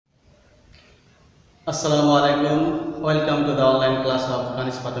Assalamu alaikum. Welcome to the online class of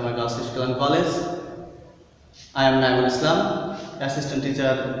Kanis Fatima Girls School and College. I am Naimul Islam, Assistant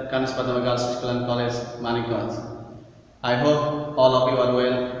Teacher, Kanis Fatima Girls School and College, Manikganj. I hope all of you are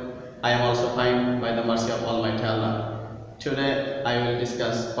well. I am also fine by the mercy of Almighty Allah. Today I will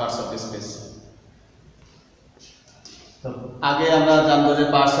discuss parts of speech. আগে আমরা জানবো যে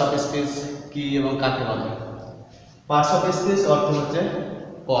parts of speech কি এবং কাকে বলে। Parts of speech অর্থ হচ্ছে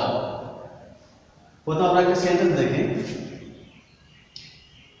পদ। প্রথমে আমরা একটা সেন্টেন্স দেখি।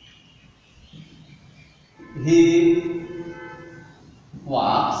 হি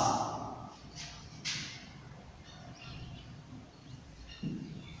ওয়াকস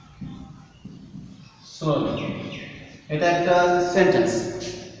স্লোলি। এটা একটা সেন্টেন্স।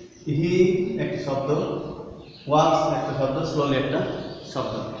 হি একটা শব্দ, ওয়াকস একটা শব্দ, স্লোলি একটা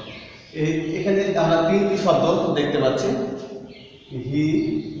শব্দ। এখানে আমরা তিনটি শব্দ দেখতে পাচ্ছি। হি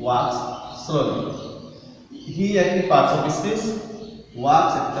ওয়াকস স্লোলি। হি একটি পার্টস অফ স্পিচ,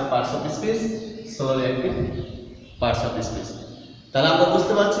 ওয়াকস একটা পার্টস অফ স্পিচ, স্লোলি একটি পার্টস অফ স্পিচ। তাহলে আমরা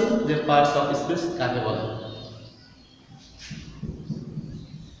বুঝতে পারছি যে পার্টস অফ স্পিচ কাকে বলে।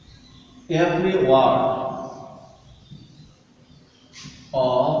 Every word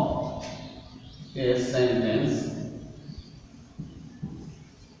of a sentence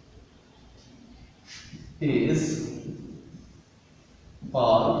is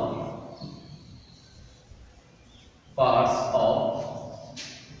called parts of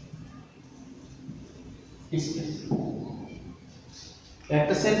speech.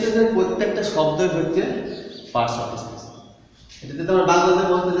 একটা সেন্টেন্সের প্রত্যেকটা শব্দই হচ্ছে পার্টস অফ স্পিচ। এটা যদি আমরা বাংলাতে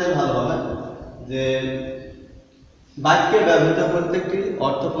বলতে যাই ভালো হবে যে বাক্যে ব্যবহৃত প্রত্যেকটি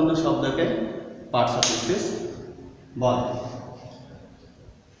অর্থপূর্ণ শব্দকে পার্টস অফ স্পিচ বলে।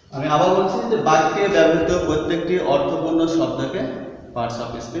 আমি আবার বলছি যে বাক্যে ব্যবহৃত প্রত্যেকটি অর্থপূর্ণ শব্দকে পার্টস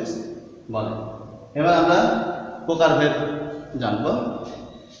অফ স্পিচ বলে। এবার আমরা প্রকারভেদ জানব।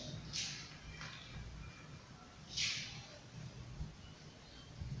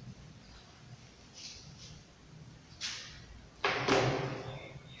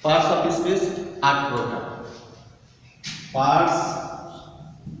 পার্টস অফ স্পিচ ৮ প্রকার। Parts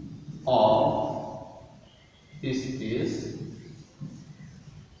of speech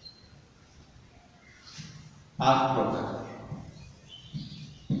 ৮ প্রকার।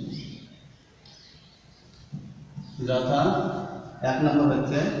 যথা ১ নম্বর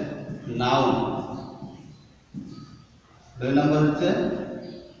হচ্ছে নাউন, ২ নম্বর হচ্ছে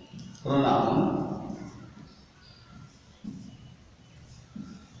pronoun,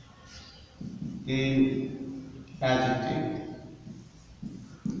 ৩ adjective,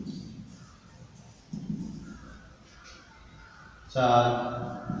 ৪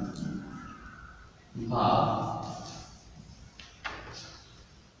 verb,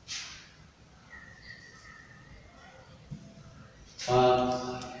 ৫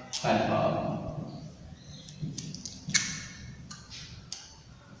 adverb,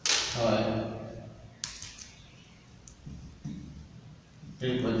 ৬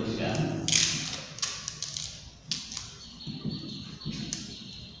 preposition,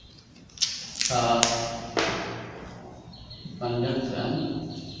 ৭ conjunction,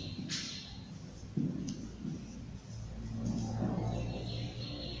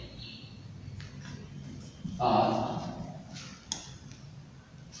 ৮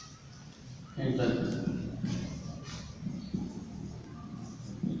 interjection।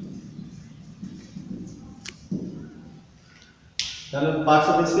 তাহলে পার্টস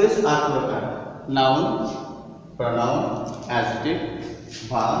অফ স্পিচ ৮ প্রকার। Noun, pronoun, adjective,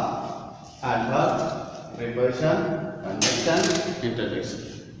 verb, adverb, preposition, conjunction, interjection।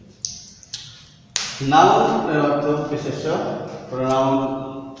 Noun এর অর্থ বিশেষ্য, প্রোনাউন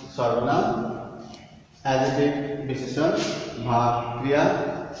সর্বনাম, অ্যাডজেক্টিভ বিশেষণ, ভার্ব ক্রিয়া,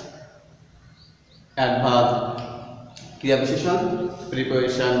 অ্যাডভার্ব ক্রিয়া বিশেষণ,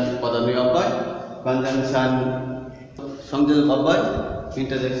 প্রিপোজিশন পদান্বয়ী অব্যয়, কনজাংশন সংযোজক অব্যয়,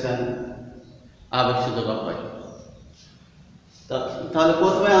 ইন্টারজেকশন আবেগসূচক অব্যয়। তাহলে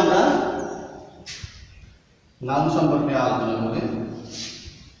প্রথমে আমরা নাউন সম্পর্কে আলোচনা করি।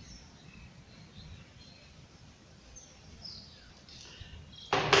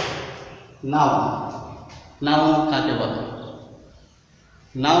 নাউন, নাউন কাকে বলে?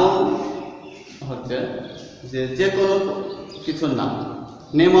 নাউন হচ্ছে যে কোনো কিছুর নাম,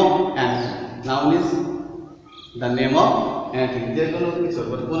 name of anything. Noun is the name of anything. যে কোনো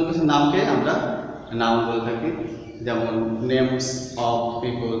কিছুর নামকে আমরা নাউন বলে থাকি। যেমন names of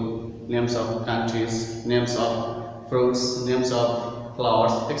people, names of countries, names of fruits, names of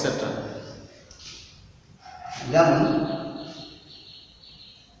flowers, etc. যেমন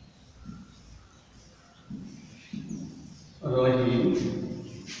রহিম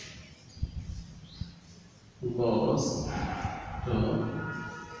goes to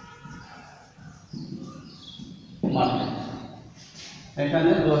market।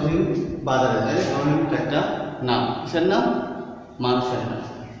 এখানে রহিম বাজারে যায়। রহিম একটা নাম, কিসের নাম? মানুষের নাম।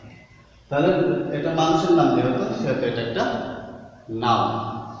 তাহলে এটা মানুষের নাম যেহেতু সেহেতু এটা একটা নাম।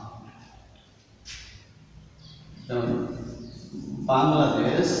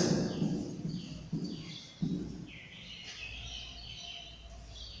 Bangladesh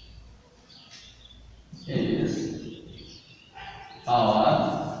is our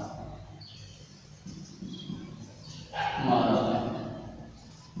motherland।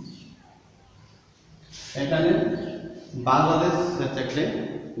 এখানে বাংলাদেশ হচ্ছে একটি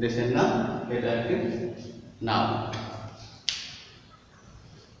দেশের নাম, এটা একটি নাম।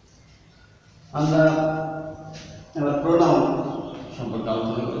 আমরা এবার প্রোনাউন সম্পর্কে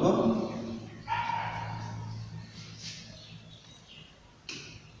আলোচনা করব।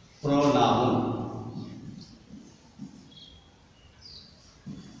 প্রোনাউন,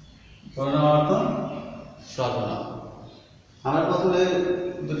 প্রোনাউন অর্থ সর্বনাম। আমরা প্রথমে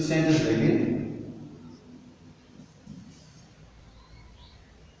দুটি সেন্টেন্স দেখি।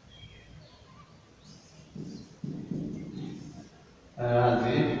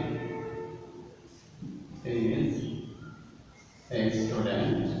 Rajiv is a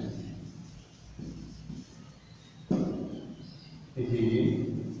student. He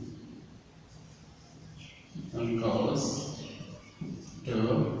goes to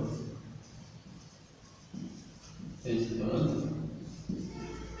school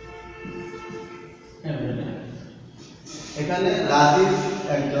every day. এখানে রাজীব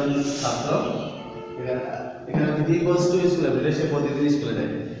একজন ছাত্র। এখানে হি goes to school every day, সে প্রতিদিন স্কুলে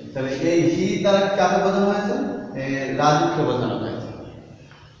যায়। তাহলে এই হি দ্বারা কাকে বোঝানো হয়েছে? রাজীবকে বোঝানো হয়েছে।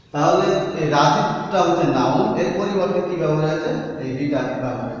 তাহলে এই রাজীবটা হচ্ছে নাউন, এর পরিবর্তে কি ব্যবহার হয়েছে? এই হিটা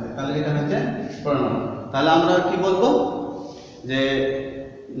ব্যবহার হয়েছে। তাহলে এটা হচ্ছে প্রোনাউন। তাহলে আমরা কি বলবো? যে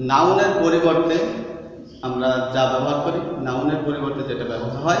নাউনের পরিবর্তে আমরা যা ব্যবহার করি, নাউনের পরিবর্তে যেটা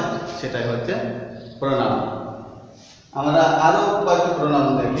ব্যবহার হয় সেটাই হচ্ছে প্রোনাউন। আমরা আরো কয়েকটি প্রোনাউন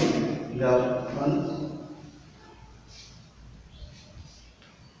দেখি। যেমন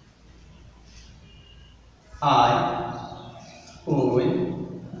I, we,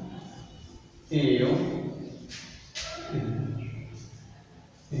 you,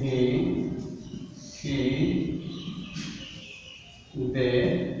 he, she, they,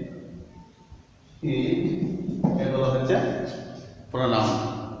 it, এগুলো হচ্ছে প্রোনাউন।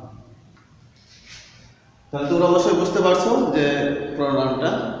 তাহলে তোমরা অবশ্যই বুঝতে পারছো যে প্রোনাউনটা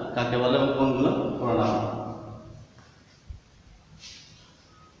কাকে বলে এবং কোনগুলো প্রোনাউন।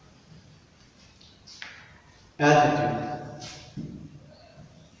 অ্যাডজেক্টিভ,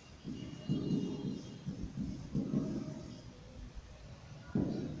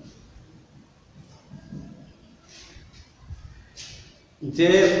 যে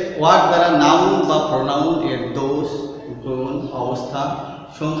ওয়ার্ড দ্বারা নাউন বা প্রোনাউন এর দোষ, গুণ, অবস্থা,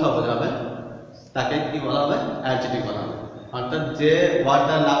 সংখ্যা বোঝাবে তাকে কি বলা হবে? অ্যাডজেক্টিভ বলা হবে। অর্থাৎ যে ওয়ার্ড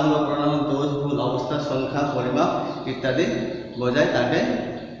দ্বারা নাউন বা প্রোনাউন দোষ, গুণ, অবস্থা, সংখ্যা, পরিমাপ ইত্যাদি বোঝায় তাকে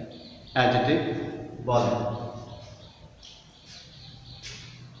অ্যাডজেক্টিভ বলে।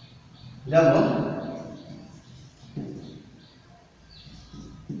 যেমন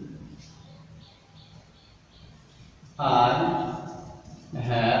I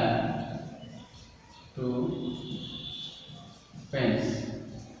have two pens।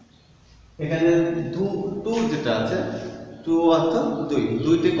 এখানে টু যেটা আছে, টু অর্থ দুই,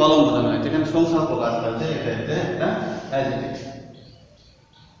 দুইটি কলম বোঝানো হয়েছে। এখানে সংখ্যা প্রকাশ করেছে, এটা হচ্ছে একটা অ্যাডজেক্টিভ।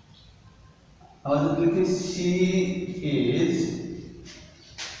 আমাদের লিখি she is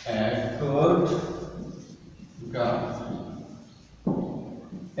a good girl।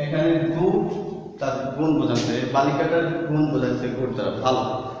 এখানে গুড তার গুণ বোঝাচ্ছে, বালিকাটার গুণ বোঝাচ্ছে গুড দ্বারা, ভালো।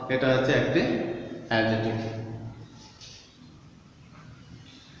 এটা হচ্ছে একটি অ্যাডজেক্টিভ।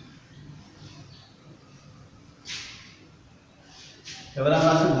 এবার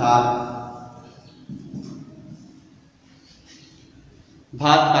আমরা আসি ভাগ।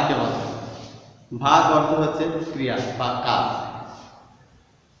 ভাগ কাকে বলে? ভাগ অর্থ হচ্ছে ক্রিয়া বা কাজ।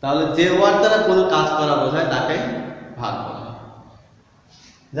 তাহলে যে ওয়ার্ড দ্বারা কোনো কাজ করা বোঝায় তাকে ভাগ বলে।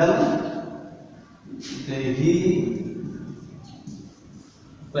 যেমন he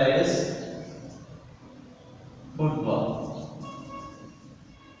plays football,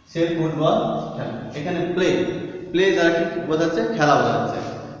 say football খেলে। এখানে প্লে, প্লে দ্বারা কি বোঝাচ্ছে? খেলা বোঝাচ্ছে।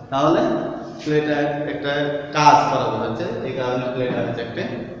 তাহলে প্লেটা একটা কাজ করা বোঝাচ্ছে, এই কারণে প্লেটা হচ্ছে একটা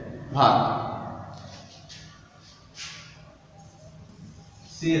ভাগ।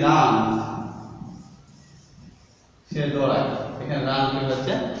 She runs, সে দৌড়ায়, এখানে রান কি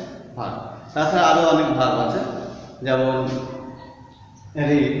হচ্ছে ভার্ব। তাছাড়া আরো অনেক ভার্ব আছে, যেমন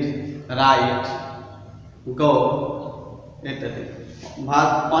রিড, রাইট, গো ইত্যাদি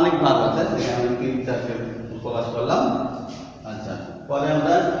ভার্ব, অনেক ভার্ব আছে, এখানে আমি 3-4টা প্রকাশ করলাম। আচ্ছা, পরে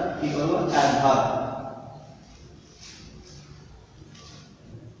আমরা কি করবো, অ্যাডভার্ব।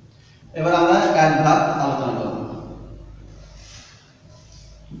 এবার আমরা অ্যাডভার্ব আলোচনা করব।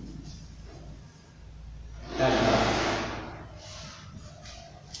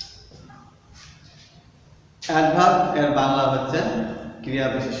 অ্যাডভার্ব এর বাংলা হচ্ছে ক্রিয়া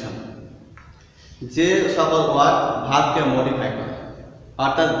বিশেষণ। যে সকল ওয়ার্ড ভার্বকে মডিফাই করে,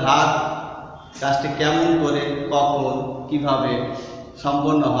 অর্থাৎ ভার্ব কাজটি কেমন করে, কখন, কিভাবে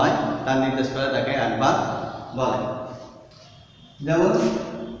সম্পন্ন হয় তার নির্দেশ করে তাকে অ্যাডভার্ব বলে। যেমন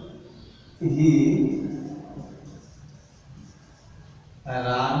হি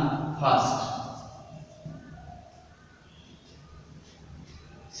রান ফাস্ট,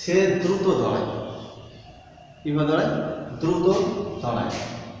 সে দ্রুত দৌড়ায়। কিভাবে দৌড়ায়? দ্রুত দৌড়ায়।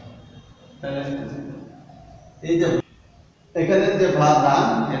 তাহলে এই যে এখানে যে ভার্ব রান,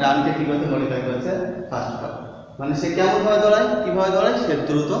 এই রানকে কি করতে মডিফাই করছে ফাস্ট ভার্ব, মানে সে কেমন ভাবে দৌড়ায়, কিভাবে দৌড়ায়, সে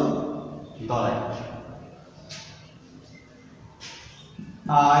দ্রুত দৌড়ায়।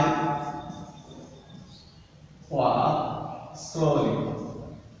 I walk slowly,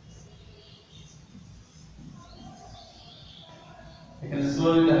 এখানে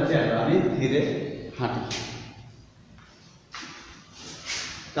স্লোলি হচ্ছে আমি ধীরে হাঁটি।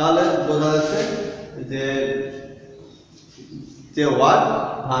 তাহলে বোঝা যাচ্ছে যে যে ওয়ার্ড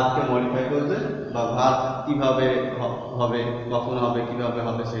ভার্বকে মডিফাই করবে, বা ভার্ব কিভাবে হবে, কখন হবে, কিভাবে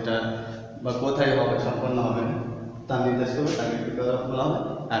হবে সেটা, বা কোথায় হবে, সম্পন্ন হবে তার নির্দেশ করবে, তাকে কি বলা হবে,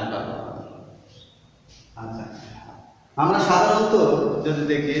 অ্যাডভার্ব। আচ্ছা, আমরা সাধারণত যদি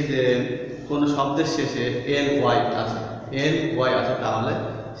দেখি যে কোনো শব্দের শেষে এল ওয়াই আছে, তাহলে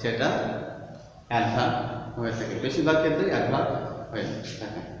সেটা অ্যাডভার্ব হয়ে থাকে, বেশিরভাগ ক্ষেত্রে অ্যাডভার্ব হয়ে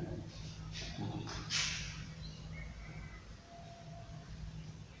থাকে।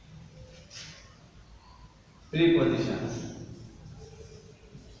 প্রিপজিশন।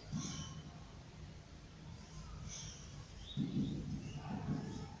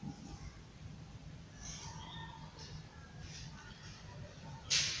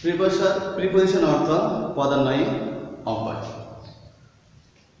 প্রিপজিশন অর্থ পদান্বয়ী অব্যয়।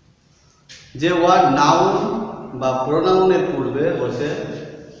 যে ওয়ার্ড নাউন বা প্রোনাউনের পূর্বে বসে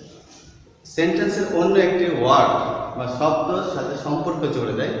সেন্টেন্সের অন্য একটি ওয়ার্ড বা শব্দের সাথে সম্পর্ক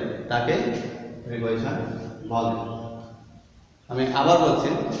জুড়ে দেয় তাকে প্রিপজিশন বলে। আমি আবার বলছি,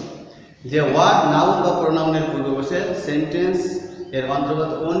 যে ওয়ার্ড নাউন বা প্রোনাউনের পূর্বে বসে সেন্টেন্স এর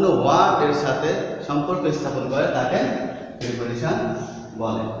অন্তর্গত অন্য ওয়ার্ড এর সাথে সম্পর্ক স্থাপন করে তাকে প্রিপজিশন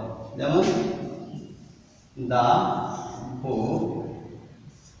বলে। যেমন দা বুক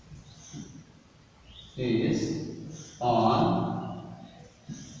is on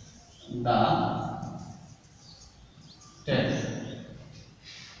the table,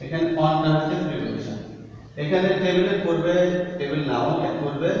 এখানে অনটা হচ্ছে প্রিপজিশন। এখানে টেবিলের পূর্বে টেবিল নাউন, এর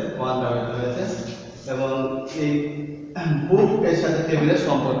পূর্বে অন ব্যবহৃত হয়েছে, এবং এই বুক এর সাথে টেবিলের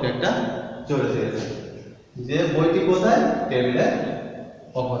সম্পর্ক একটা জড়িত হয়েছে, যে বইটি কোথায়, টেবিলের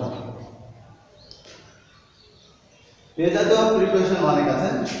উপরে। এ জাতীয় প্রিপজিশন অনেক আছে,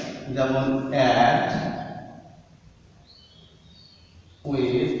 যেমন at,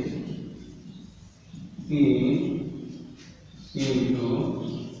 with, in, into,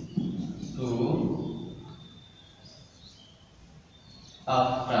 two,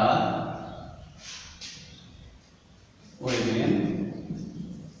 after, within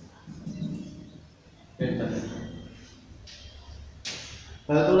ইত্যাদি।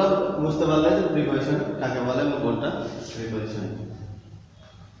 তাহলে তোমরা বুঝতে পারলে যে প্রিপজিশন কাকে বলে এবং কোনটা প্রিপজিশন।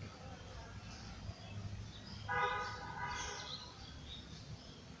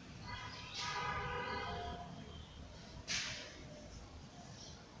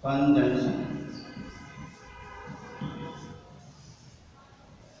 কনজাংশন।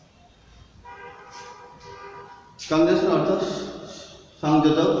 কনজাংশন অর্থ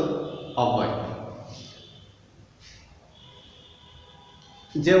সংযোজক অব্যয়।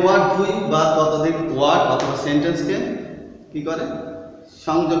 যে ওয়ার্ড দুই বা ততোধিক ওয়ার্ড অথবা সেন্টেন্সকে কি করে,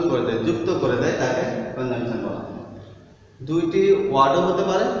 সংযোগ করে দেয়, যুক্ত করে দেয়, তাকে কনজাংশন বলা হয়। দুইটি ওয়ার্ডও হতে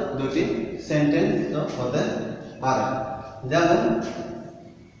পারে, দুইটি সেন্টেন্সও হতে পারে। যেমন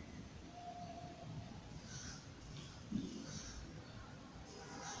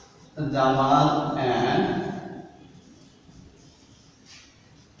Jamal and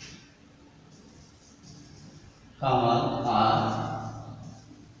Kamal are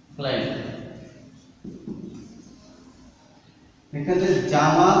playing. এখানে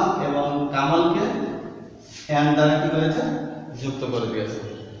জামাল এবং কামালকে এন্ড দ্বারা কি করেছে, যুক্ত করে দিয়েছে।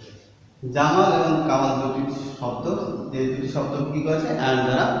 জামাল এবং কামাল দুটি শব্দ, যে দুটি শব্দ কি করেছে, এন্ড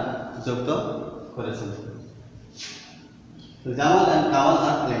দ্বারা যুক্ত করেছে। Jamal and Kamal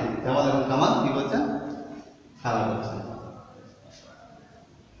are playing, Jamal এবং কামাল কি করছে, খেলা করছে।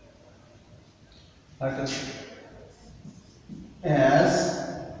 as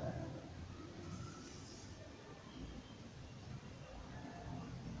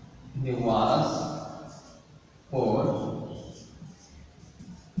he was 4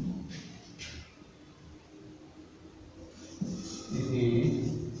 he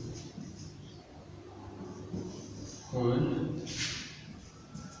could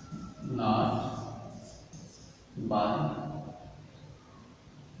not buy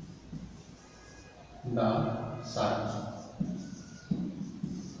the shirt.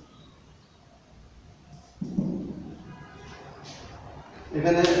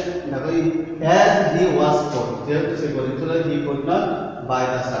 এখানে দেখো as he was poor, যেহেতু সে গরিব ছিল, he could not buy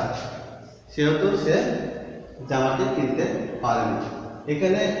the shirt, সেহেতু সে জামাটি কিনতে পারেনি।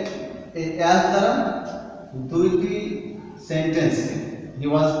 এখানে এই as দ্বারা দুইটি সেন্টেন্স, he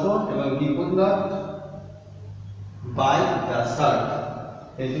was poor এবং he could not buy the shirt,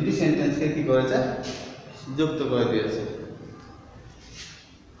 এই দুটি সেন্টেন্সকে কি করেছে, যুক্ত করে দিয়েছে।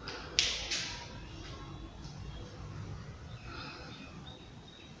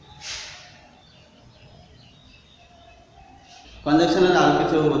 কনজাংশনের আরো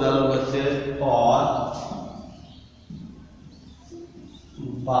কিছু উদাহরণ হচ্ছে or,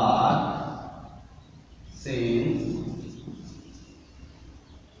 but, since,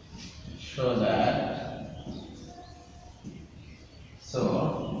 so that, so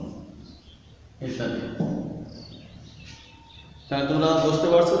ইত্যাদি। তাহলে তোমরা বুঝতে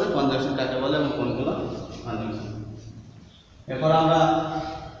পারছো যে কনজাংশন কাকে বলে এবং কোনগুলো কনজাংশন। এরপর আমরা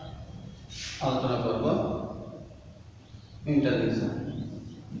আলোচনা করব ইন্টারজেকশন।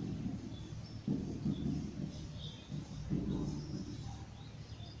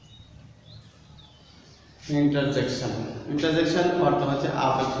 ইন্টারজেকশন অর্থ হচ্ছে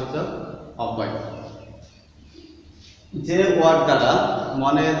আপেক্ষিক অব্যয়। যে ওয়ার্ড দ্বারা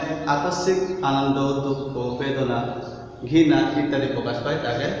মনের আকস্মিক আনন্দ, দুঃখ, বেদনা, ঘৃণা ইত্যাদি প্রকাশ পায়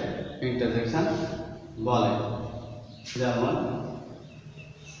তাকে ইন্টারজেকশন বলে। যেমন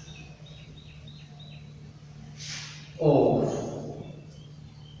ও,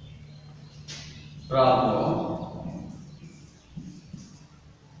 ব্রাভো,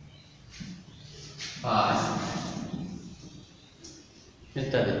 পাস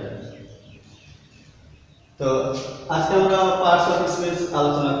ইত্যাদি। তো আজকে আমরা পার্টস অফ স্পিচ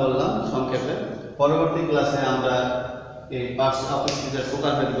আলোচনা করলাম সংক্ষেপে। পরবর্তী ক্লাসে আমরা এই পার্টস অফ স্পিচের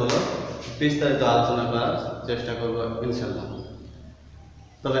প্রকারভেদগুলো বিস্তারিত আলোচনা করার চেষ্টা করব ইনশাআল্লাহ।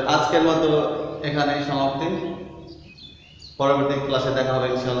 তবে আজকের মতো এখানেই সমাপ্তি। পরবর্তী ক্লাসে দেখা হবে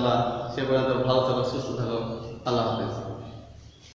ইনশাআল্লাহ। সে পর্যন্ত ভালো থাকো, সুস্থ থাকো। আল্লাহ হাফেজ।